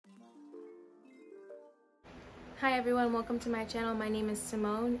Hi everyone, welcome to my channel. My name is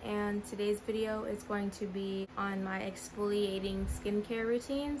Sy'Monne and today's video is going to be on my exfoliating skincare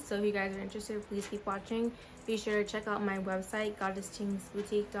routine. So if you guys are interested, please keep watching. Be sure to check out my website,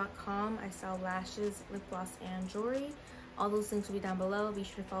 goddesstingsboutique.com. I sell lashes, lip gloss, and jewelry. All those links will be down below. Be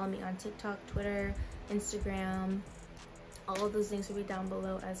sure to follow me on TikTok, Twitter, Instagram. All of those links will be down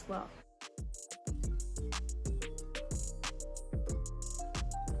below as well.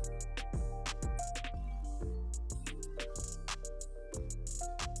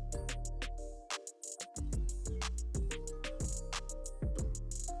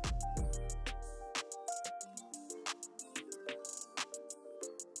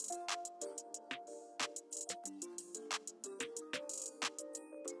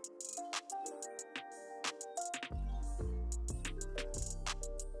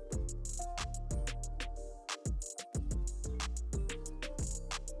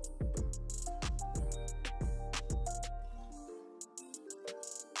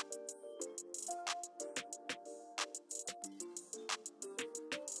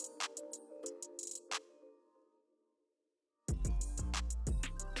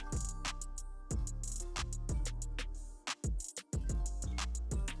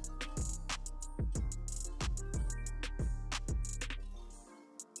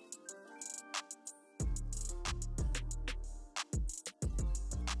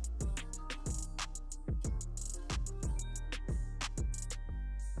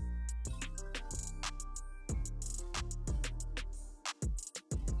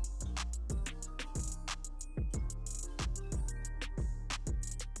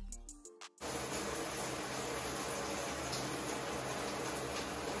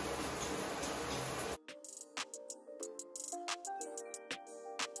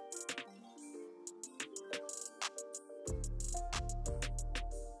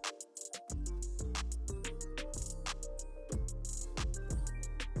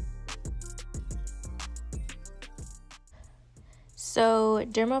 So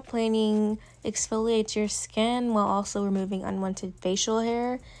dermaplaning exfoliates your skin while also removing unwanted facial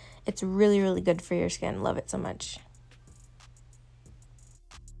hair. It's really good for your skin. Love it so much.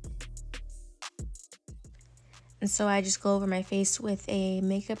 And so I just go over my face with a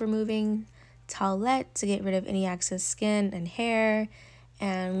makeup removing towelette to get rid of any excess skin and hair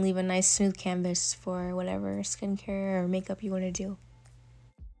and leave a nice smooth canvas for whatever skincare or makeup you want to do.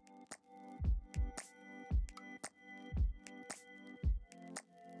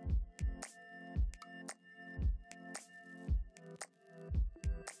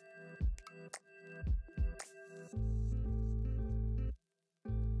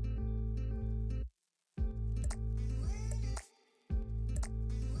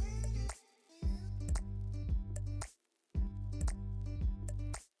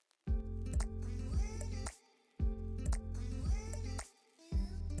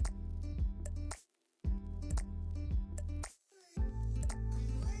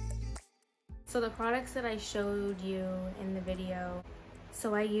 So the products that I showed you in the video,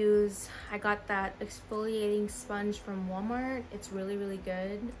 so I got that exfoliating sponge from Walmart. It's really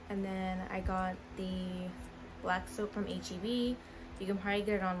good. And then I got the black soap from HEB. You can probably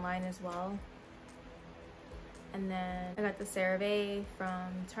get it online as well. And then I got the CeraVe from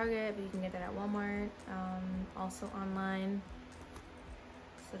Target, but you can get that at Walmart, also online.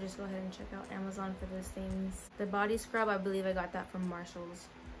 So just go ahead and check out Amazon for those things. The body scrub, I believe I got that from Marshall's.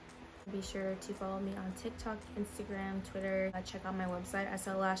 Be sure to follow me on TikTok, Instagram, Twitter. Check out my website. I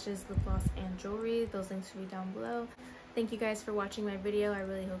sell lashes, lip gloss, and jewelry. Those links will be down below. Thank you guys for watching my video. I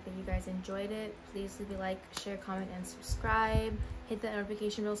really hope that you guys enjoyed it. Please leave a like, share, comment, and subscribe. Hit that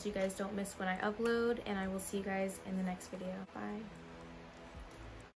notification bell so you guys don't miss when I upload. And I will see you guys in the next video. Bye.